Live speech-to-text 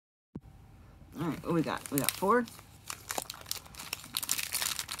All right, what we got? We got 4.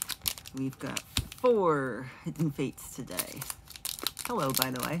 We've got 4 Hidden Fates today. Hello, by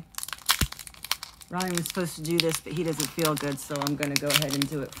the way. Ryan was supposed to do this, but he doesn't feel good, so I'm going to go ahead and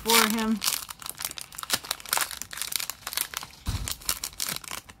do it for him.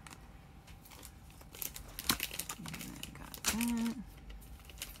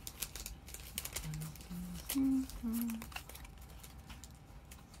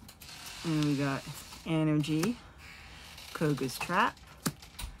 And we got Energy, Koga's Trap,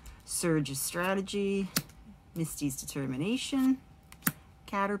 Surge's Strategy, Misty's Determination,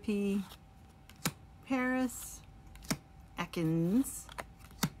 Caterpie, Paris, Ekans,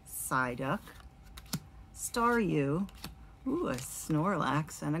 Psyduck, Staryu, ooh, a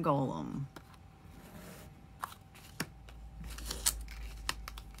Snorlax, and a Golem.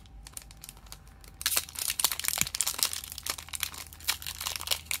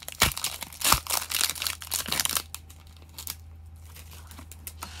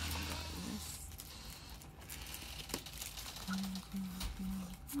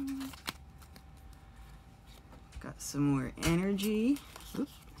 Got some more Energy.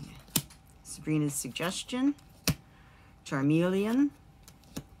 Oops. Sabrina's Suggestion. Charmeleon.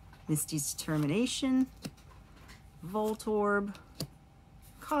 Misty's Determination. Voltorb.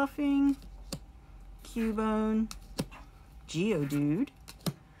 Coughing. Cubone. Geodude.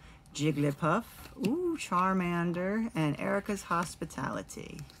 Jigglypuff. Ooh, Charmander. And Erica's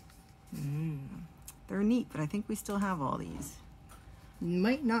Hospitality. They're neat, but I think we still have all these.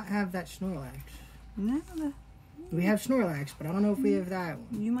 Might not have that Snorlax. No, We have Snorlax, but I don't know if we have that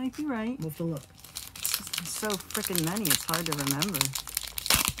one. you might be right. We'll have to look. There's so freaking many, it's hard to remember.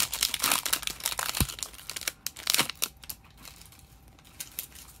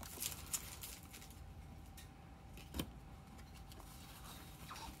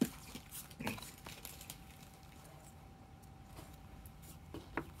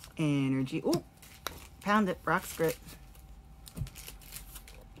 Energy. Oh, pound it. Brock's Grit.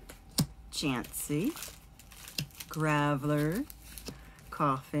 Chansey. Graveler.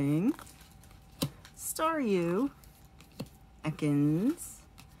 Coughing. Staryu. Ekans.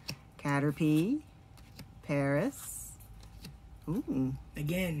 Caterpie. Paris. Ooh.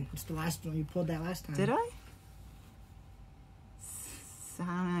 Again, it's the last one. You pulled that last time. Did I?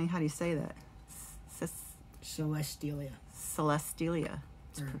 How do you say that? Celestelia. Celestelia.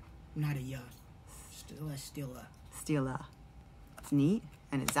 Or not a ya. Celestelia. Stila. It's neat.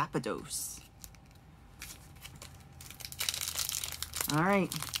 And it's Zapdos. All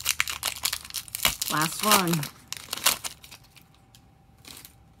right. Last one.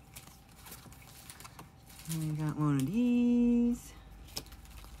 We got one of these.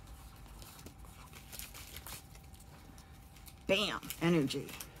 Bam! Energy.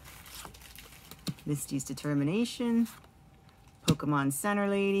 Misty's Determination. Pokemon Center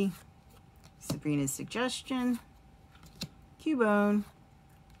Lady. Sabrina's Suggestion. Cubone.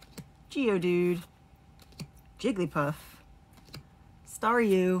 Geodude. Jigglypuff.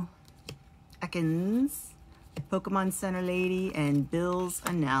 Staryu. Ekans. Pokemon Center Lady. And Bill's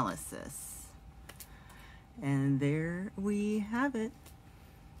Analysis. And there we have it.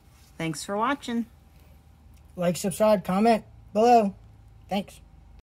 Thanks for watching. Like, subscribe, comment below. Thanks.